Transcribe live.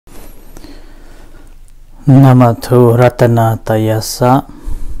Namathu Ratana Tayasa.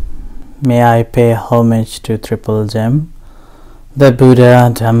 May I pay homage to Triple Gem, the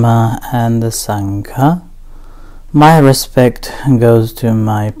Buddha, Dhamma and the Sangha. My respect goes to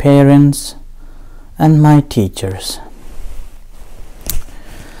my parents and my teachers.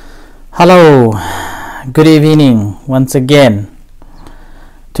 Hello, good evening once again.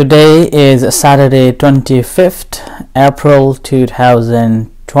 Today is Saturday 25th April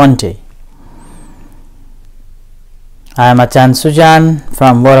 2020. I am Achan Sujan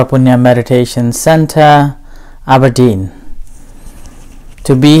from Borapunya Meditation Center, Aberdeen,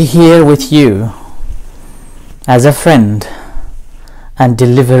 to be here with you as a friend and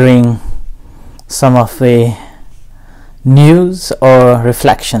delivering some of the news or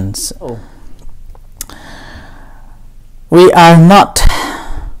reflections. We are not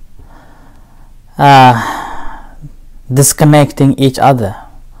disconnecting each other.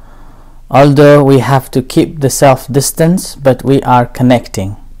 Although we have to keep the self-distance, but we are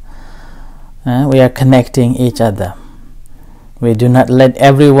connecting. We are connecting each other. We do not let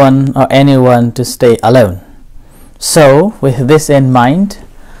everyone or anyone to stay alone. So, with this in mind,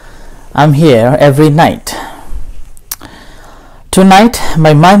 I'm here every night. Tonight,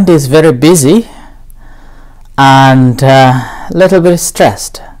 my mind is very busy and a little bit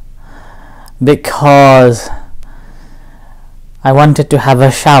stressed because I wanted to have a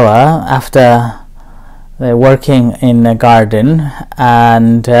shower after working in a garden,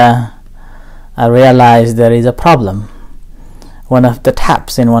 and I realized there is a problem. One of the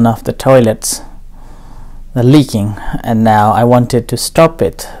taps in one of the toilets are leaking, and now I wanted to stop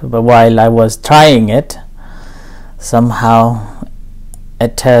it, but while I was trying it, somehow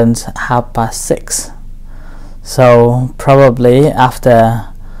it turns 6:30. So probably after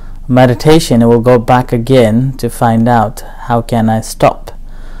meditation, I will go back again to find out how can I stop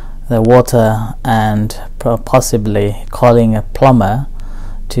the water and possibly calling a plumber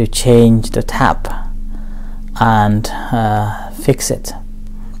to change the tap and fix it.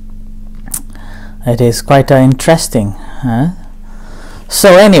 It is quite interesting.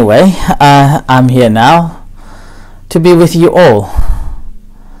 So anyway, I'm here now to be with you all,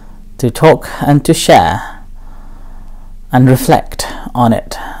 to talk and to share and reflect on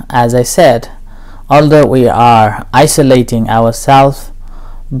it. As I said, although we are isolating ourselves,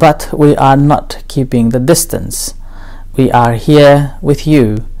 but we are not keeping the distance. We are here with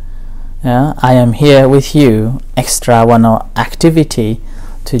you. I am here with you, extra one activity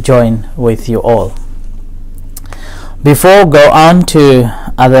to join with you all. Before go on to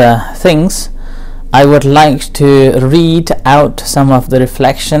other things, I would like to read out some of the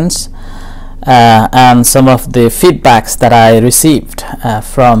reflections and some of the feedbacks that I received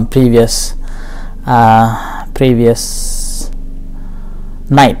from previous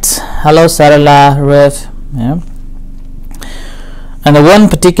nights. Hello Sarala, Ruth. And the one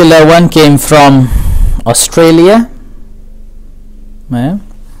particular one came from Australia.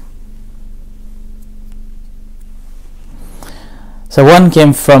 So one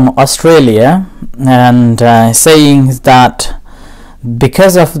came from Australia and saying that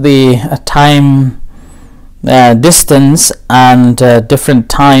because of the time distance and different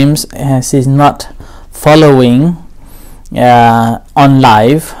times, she's not following on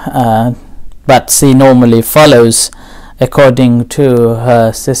live, but she normally follows according to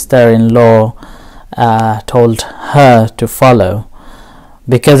her sister-in-law told her to follow.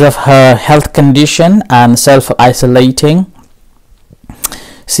 Because of her health condition and self-isolating,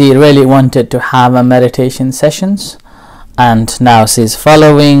 she really wanted to have a meditation sessions, and now she's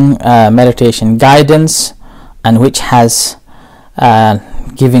following meditation guidance, and which has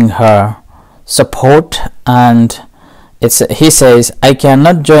giving her support. And he says, I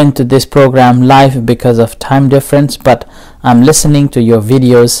cannot join to this program live because of time difference, but I'm listening to your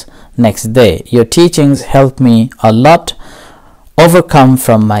videos next day. Your teachings help me a lot overcome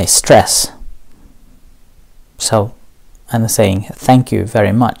from my stress. So I'm saying thank you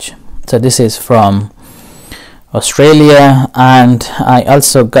very much. So this is from Australia, and I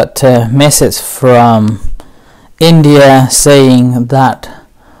also got a message from India saying that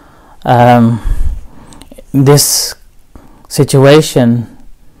this situation,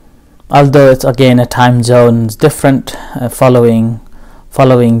 although it's again a time zone is different, following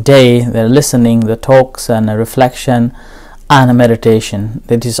day they're listening the talks and a reflection and a meditation,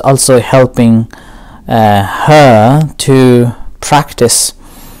 that is also helping her to practice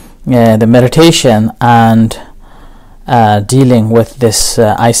the meditation and dealing with this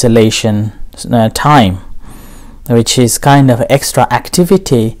isolation time, which is kind of extra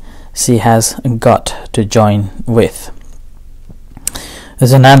activity she has got to join with.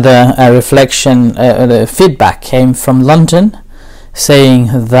 There's another reflection, the feedback came from London,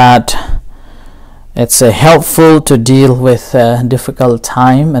 saying that it's helpful to deal with a difficult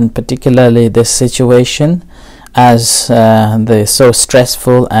time, and particularly this situation, as the so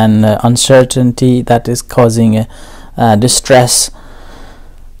stressful and uncertainty that is causing distress.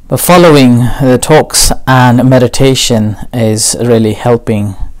 But following the talks and meditation is really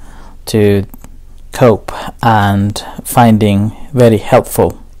helping to cope and finding very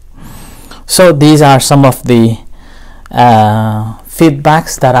helpful. So these are some of the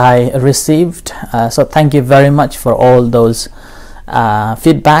feedbacks that I received. So thank you very much for all those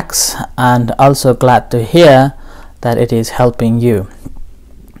feedbacks, and also glad to hear that it is helping you.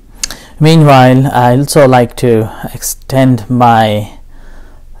 Meanwhile, I also like to extend my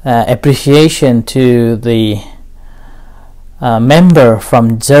appreciation to the member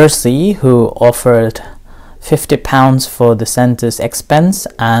from Jersey who offered £50 for the center's expense,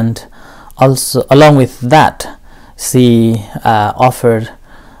 and also along with that she offered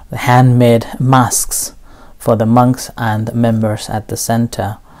handmade masks for the monks and members at the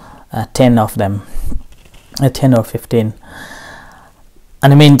center, 10 of them, 10 or 15. In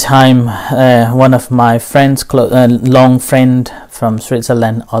the meantime, one of my friends, long friend from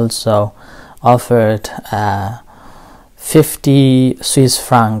Switzerland, also offered 50 Swiss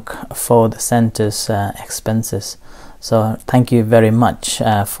franc for the center's expenses. So thank you very much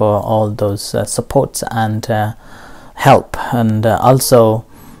for all those supports and help. And also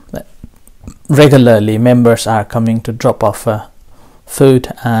regularly members are coming to drop off food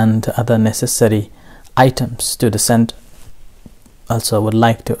and other necessary items to the center. Also would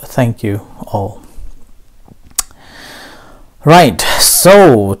like to thank you all. Right,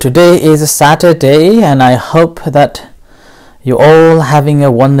 so today is a Saturday, and I hope that you're all having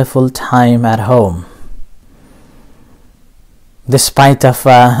a wonderful time at home. Despite of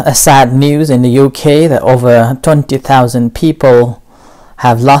a sad news in the UK that over 20,000 people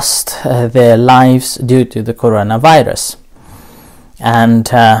have lost their lives due to the coronavirus, and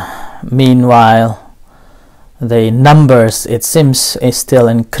meanwhile the numbers, it seems, is still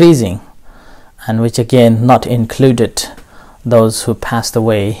increasing, and which again not included those who passed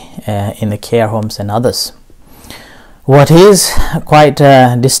away in the care homes and others. What is quite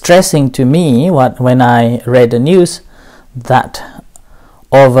distressing to me, when I read the news that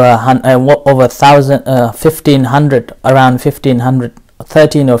over 1,500, around 1,500,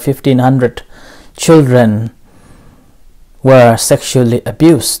 13 or 1,500 children were sexually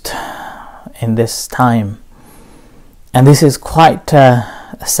abused in this time. And this is quite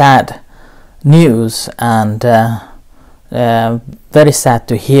sad news, and very sad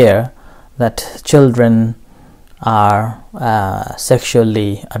to hear that children are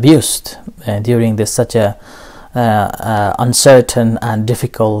sexually abused during this such a uncertain and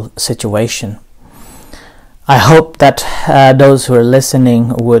difficult situation. I hope that those who are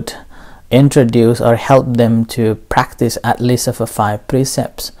listening would introduce or help them to practice at least of 5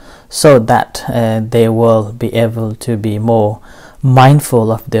 precepts, so that they will be able to be more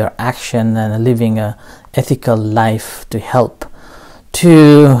mindful of their action and living a ethical life to help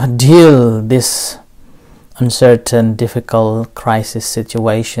to deal this uncertain, difficult crisis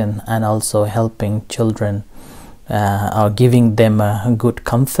situation, and also helping children or giving them a good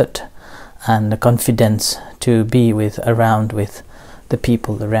comfort and the confidence to be around with the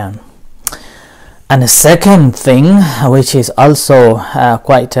people around. And the second thing, which is also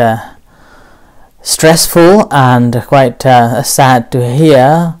quite stressful and quite sad to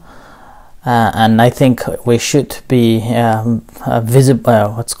hear, and I think we should be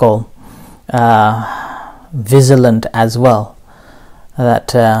vigilant as well,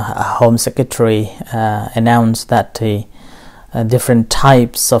 that Home Secretary announced that the different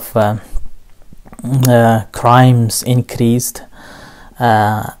types of crimes increased,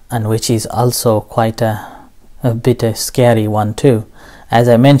 and which is also quite a bit a scary one too. As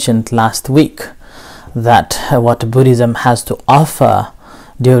I mentioned last week, that what Buddhism has to offer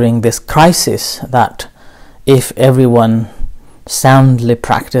during this crisis, that if everyone soundly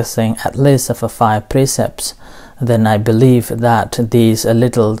practicing at least of 5 precepts, then I believe that these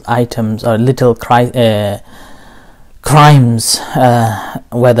little items or little crimes,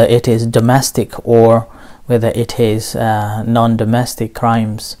 whether it is domestic or whether it is non-domestic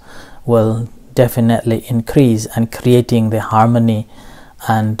crimes, will definitely increase, and creating the harmony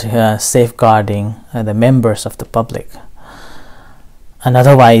and safeguarding the members of the public. And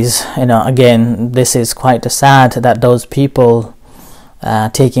otherwise, again, this is quite sad that those people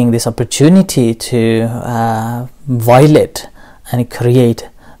taking this opportunity to violate and create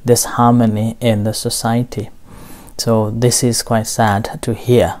this harmony in the society. So this is quite sad to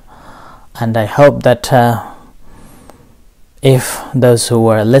hear, and I hope that if those who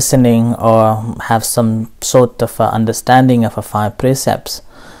are listening or have some sort of understanding of 5 precepts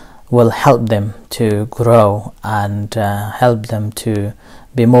will help them to grow and help them to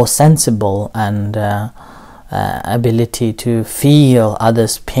be more sensible and ability to feel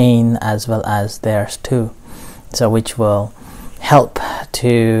others' pain as well as theirs too, so which will help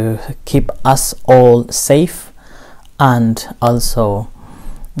to keep us all safe and also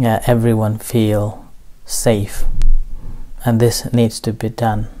everyone feel safe. And this needs to be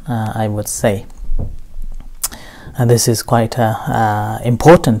done, I would say. And this is quite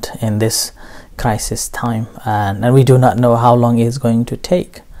important in this crisis time, and we do not know how long it is going to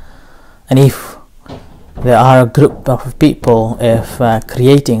take. And if there are a group of people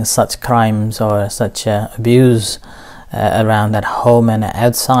creating such crimes or such abuse around at home and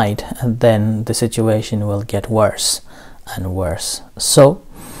outside, then the situation will get worse and worse. So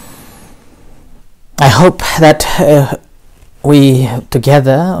I hope that we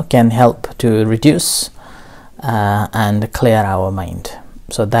together can help to reduce and clear our mind.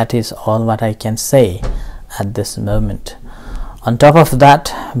 So that is all what I can say at this moment. On top of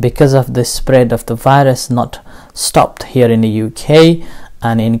that, because of the spread of the virus not stopped here in the UK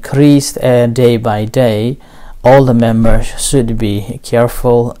and increased day by day, all the members should be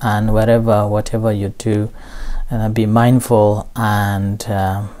careful, and whatever you do, be mindful and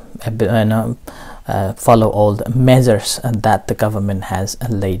follow all the measures that the government has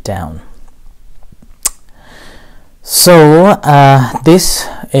laid down. So this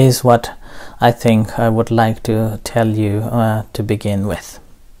is what I think I would like to tell you to begin with.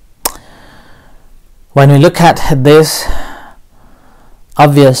 When we look at this,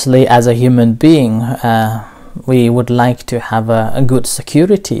 obviously as a human being, we would like to have a good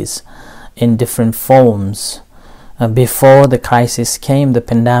securities in different forms. Before the crisis came, the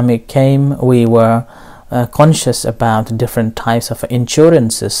pandemic came, we were conscious about different types of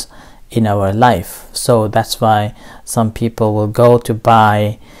insurances in our life. So that's why some people will go to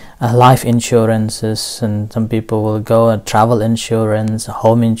buy life insurances, and some people will go travel insurance,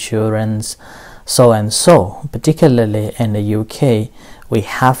 home insurance, so and so. Particularly in the UK, we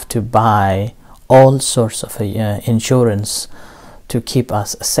have to buy all sorts of insurance to keep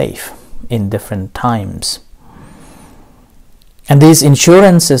us safe in different times. And these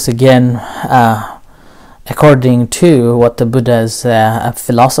insurances, again, according to what the Buddha's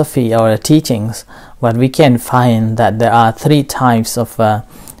philosophy or teachings, what we can find that there are 3 types of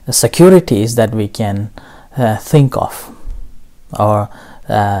securities that we can think of or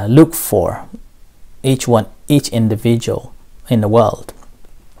look for, each individual in the world.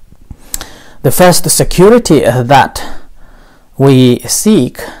 The first security that we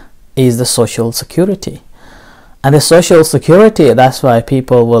seek is the social security. And the social security, that's why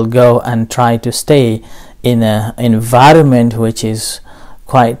people will go and try to stay in an environment which is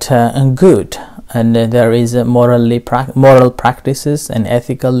quite good, and there is moral practices and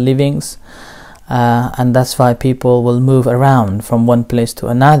ethical livings, and that's why people will move around from one place to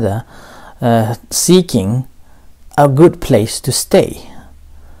another, seeking a good place to stay.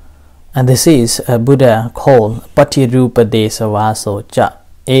 And this is Buddha called Patirupa Desavaso Cha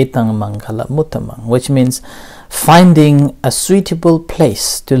Etang Mangala Muttamang, which means finding a suitable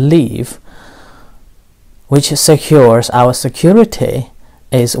place to live which secures our security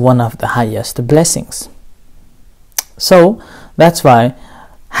is one of the highest blessings. So that's why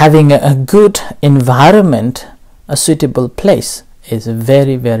having a good environment, a suitable place, is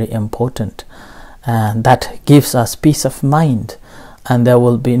very, very important, and that gives us peace of mind, and there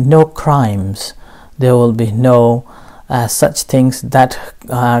will be no crimes, there will be no such things that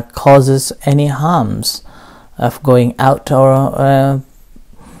causes any harms of going out or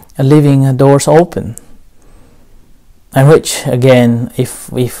leaving doors open. And which, again,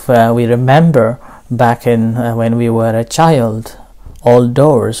 if we remember back in when we were a child, all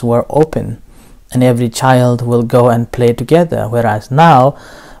doors were open and every child will go and play together, whereas now,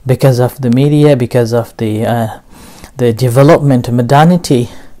 because of the media, because of the development of modernity,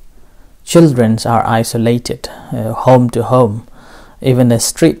 children are isolated, home to home. Even the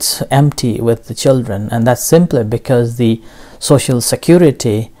streets empty with the children, and that's simply because the social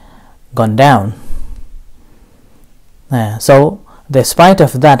security gone down. So despite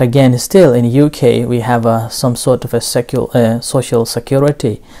of that, again, still in UK we have some sort of a social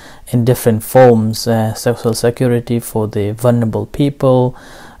security in different forms, social security for the vulnerable people,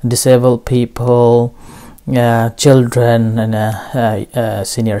 disabled people, children, and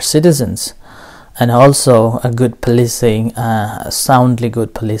senior citizens, and also a good policing, soundly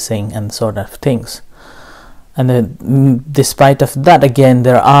good policing and sort of things. And despite of that, again,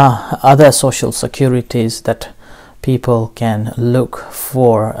 there are other social securities that people can look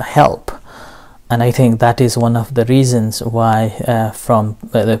for help. And I think that is one of the reasons why from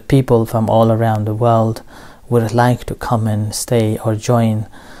the people from all around the world would like to come and stay or join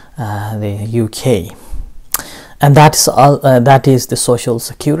the UK. And that's all, that is the social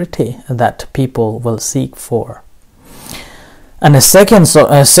security that people will seek for. And the second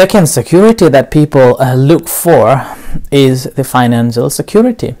security that people look for is the financial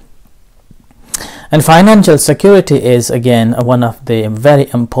security. And financial security is, again, one of the very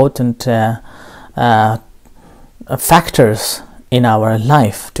important factors in our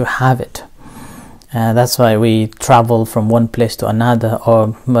life to have it. That's why we travel from one place to another,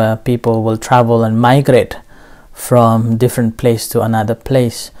 or people will travel and migrate from different place to another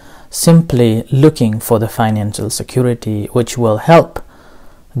place, simply looking for the financial security which will help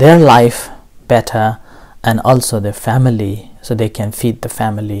their life better and also their family, so they can feed the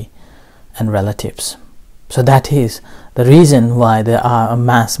family and relatives. So that is the reason why there are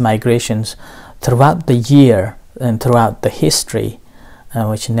mass migrations throughout the year and throughout the history,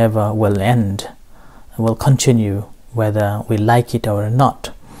 which never will end, will continue whether we like it or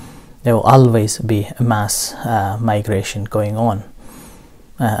not. There will always be a mass migration going on,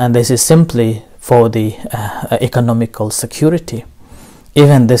 and this is simply for the economical security.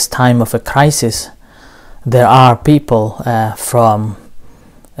 Even this time of a crisis, there are people from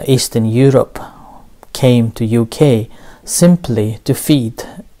Eastern Europe came to UK simply to feed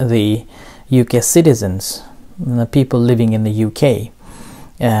the UK citizens, the people living in the UK,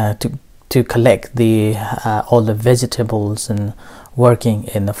 to collect the all the vegetables and working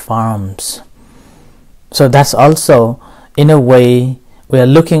in the farms. So that's also, in a way, we are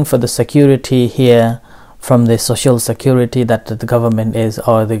looking for the security here from the social security that the government is,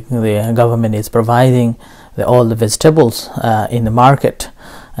 or the government is providing all the vegetables in the market.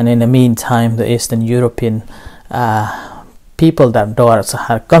 And in the meantime, the Eastern European people that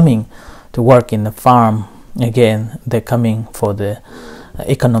are coming to work in the farm, again, they're coming for the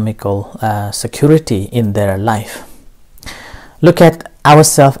economical security in their life. Look at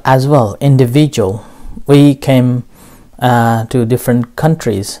ourselves as well, individual. We came to different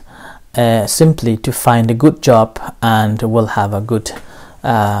countries simply to find a good job, and will have a good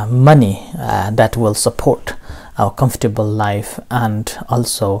money that will support our comfortable life and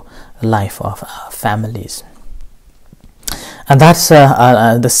also the life of our families. And that's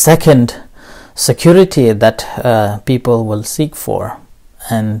the second security that people will seek for.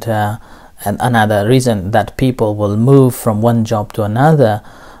 And another reason that people will move from one job to another,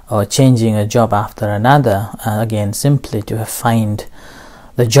 or changing a job after another, again, simply to find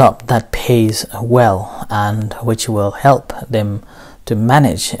the job that pays well and which will help them to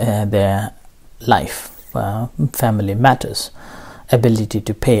manage their life, family matters, ability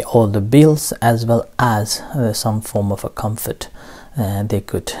to pay all the bills, as well as some form of a comfort they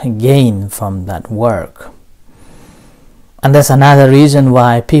could gain from that work. And that's another reason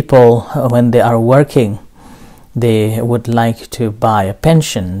why people, when they are working, they would like to buy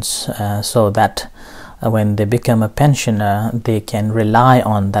pensions, so that when they become a pensioner, they can rely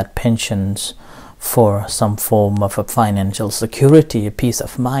on that pensions for some form of a financial security, a peace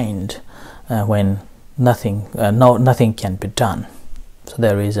of mind, when nothing can be done. So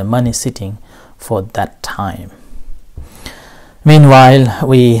there is a money sitting for that time. Meanwhile,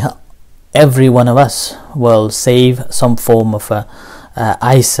 every one of us will save some form of a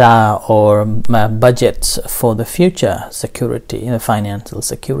ISA or budgets for the future security, financial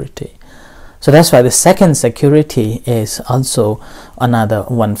security. So that's why the second security is also another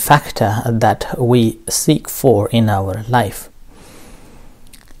one factor that we seek for in our life.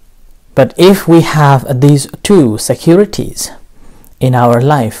 But if we have these two securities in our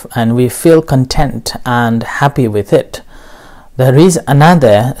life and we feel content and happy with it, there is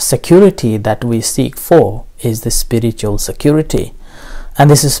another security that we seek for, is the spiritual security. And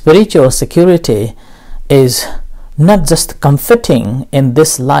this spiritual security is not just comforting in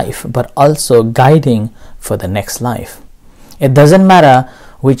this life, but also guiding for the next life. It doesn't matter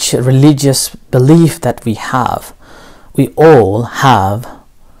which religious belief that we have, we all have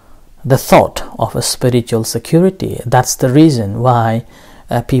the thought of a spiritual security. That's the reason why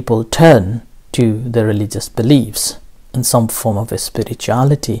people turn to the religious beliefs in some form of a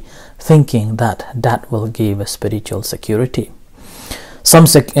spirituality, thinking that that will give a spiritual security. Some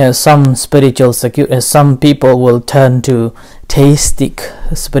people will turn to theistic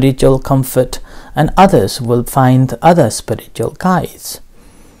spiritual comfort, and others will find other spiritual guides.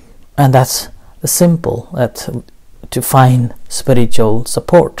 And that's simple, that to find spiritual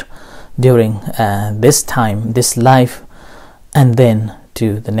support, during this time, this life, and then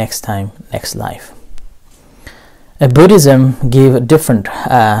to the next time, next life. Buddhism gave different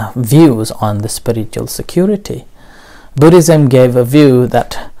views on the spiritual security. Buddhism gave a view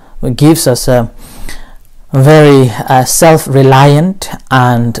that gives us a very self-reliant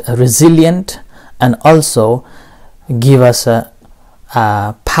and resilient, and also give us a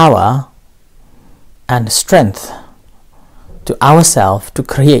power and strength to ourselves to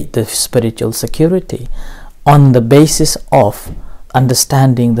create the spiritual security on the basis of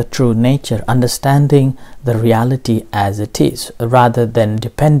understanding the true nature, understanding the reality as it is, rather than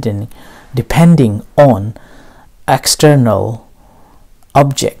depending on external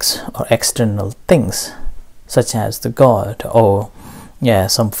objects or external things, such as the God or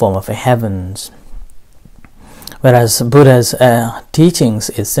some form of a heavens. Whereas Buddha's teachings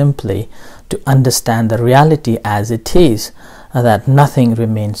is simply to understand the reality as it is, that nothing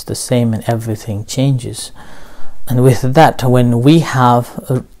remains the same and everything changes. And with that, when we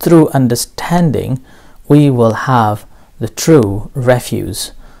have true understanding, we will have the true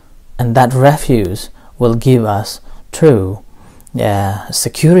refuge, and that refuge will give us true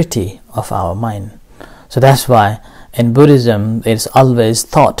security of our mind. So that's why in Buddhism it's always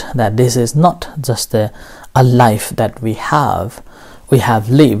thought that this is not just a life that we have. We have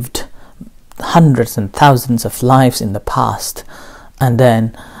lived hundreds and thousands of lives in the past, and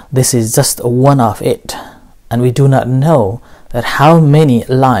then this is just one of it, and we do not know that how many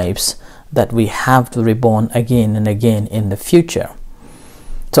lives that we have to reborn again and again in the future.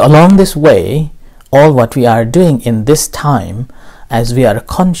 So along this way, all what we are doing in this time as we are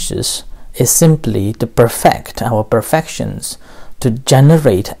conscious is simply to perfect our perfections, to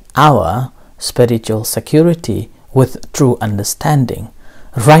generate our spiritual security with true understanding,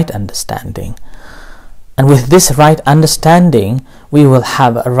 right understanding. And with this right understanding, we will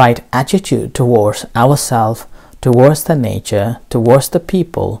have a right attitude towards ourselves, towards the nature, towards the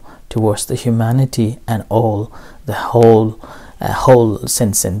people, towards the humanity, and all the whole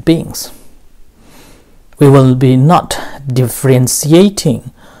sentient beings. We will be not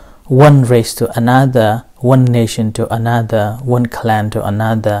differentiating one race to another, one nation to another, one clan to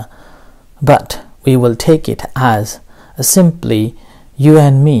another, but we will take it as simply you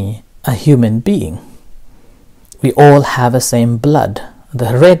and me, a human being. We all have the same blood,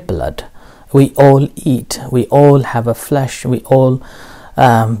 the red blood. We all eat, we all have a flesh, we all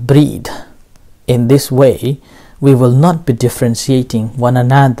breathe. In this way, we will not be differentiating one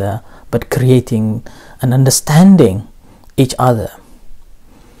another, but creating and understanding each other.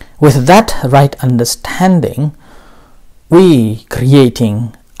 With that right understanding, we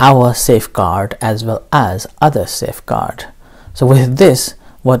creating our safeguard as well as other safeguard. So with this,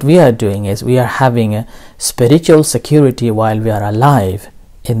 what we are doing is we are having a spiritual security while we are alive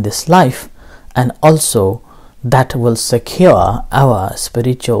in this life, and also that will secure our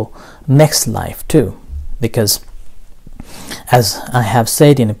spiritual next life too. Because as I have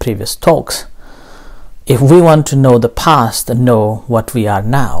said in previous talks, if we want to know the past, know what we are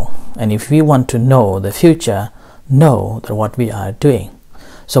now, and if we want to know the future, know that what we are doing.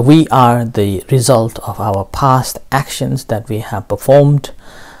 So we are the result of our past actions that we have performed,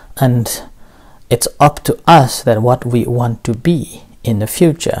 and it's up to us that what we want to be in the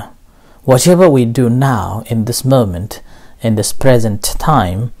future. Whatever we do now in this moment, in this present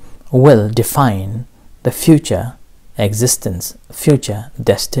time, will define the future existence, future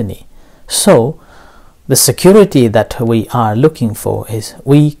destiny. So the security that we are looking for is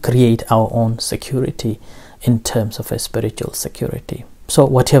we create our own security in terms of a spiritual security. So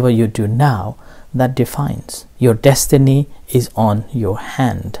whatever you do now, that defines your destiny, is on your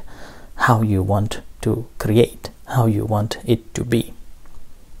hand, how you want to create, how you want it to be.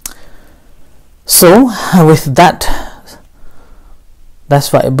 So with that,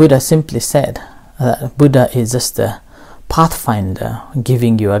 that's why Buddha simply said Buddha is just a pathfinder,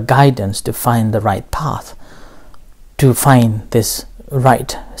 giving you a guidance to find the right path, to find this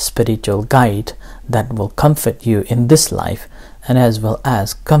right spiritual guide that will comfort you in this life, and as well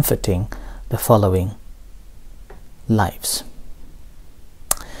as comforting the following lives.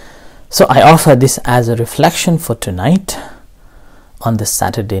 So I offer this as a reflection for tonight on this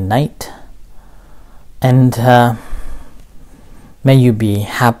Saturday night, and may you be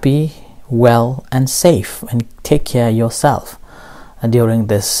happy, well and safe, and take care of yourself during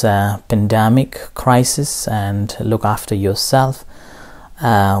this pandemic crisis, and look after yourself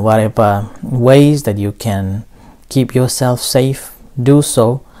whatever ways that you can keep yourself safe, do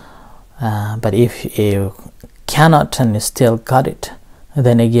so. But if you cannot and you still got it,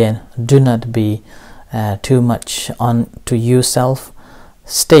 then again, do not be too much on to yourself.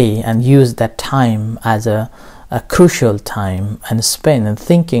 stay and use that time as a crucial time and spend and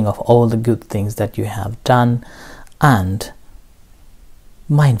thinking of all the good things that you have done, and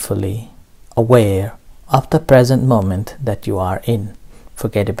mindfully aware of the present moment that you are in.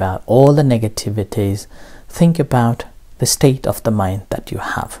 Forget about all the negativities. Think about the state of the mind that you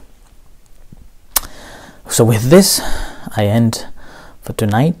have. So with this, I end for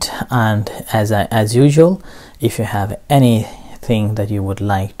tonight, and as usual, if you have anything that you would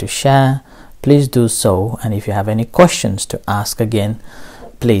like to share, please do so, and if you have any questions to ask again,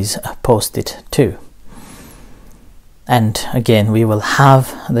 please post it too. And again, we will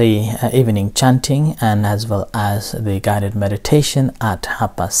have the evening chanting and as well as the guided meditation at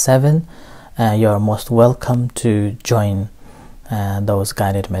 7:30. You are most welcome to join those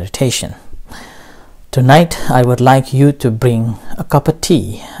guided meditation. Tonight I would like you to bring a cup of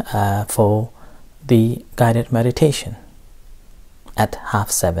tea for the guided meditation at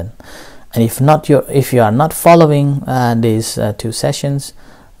 7:30. And if you are not following these 2 sessions,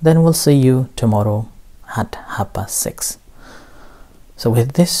 then we'll see you tomorrow at 6:30. So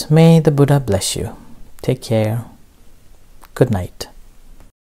with this, may the Buddha bless you. Take care. Good night.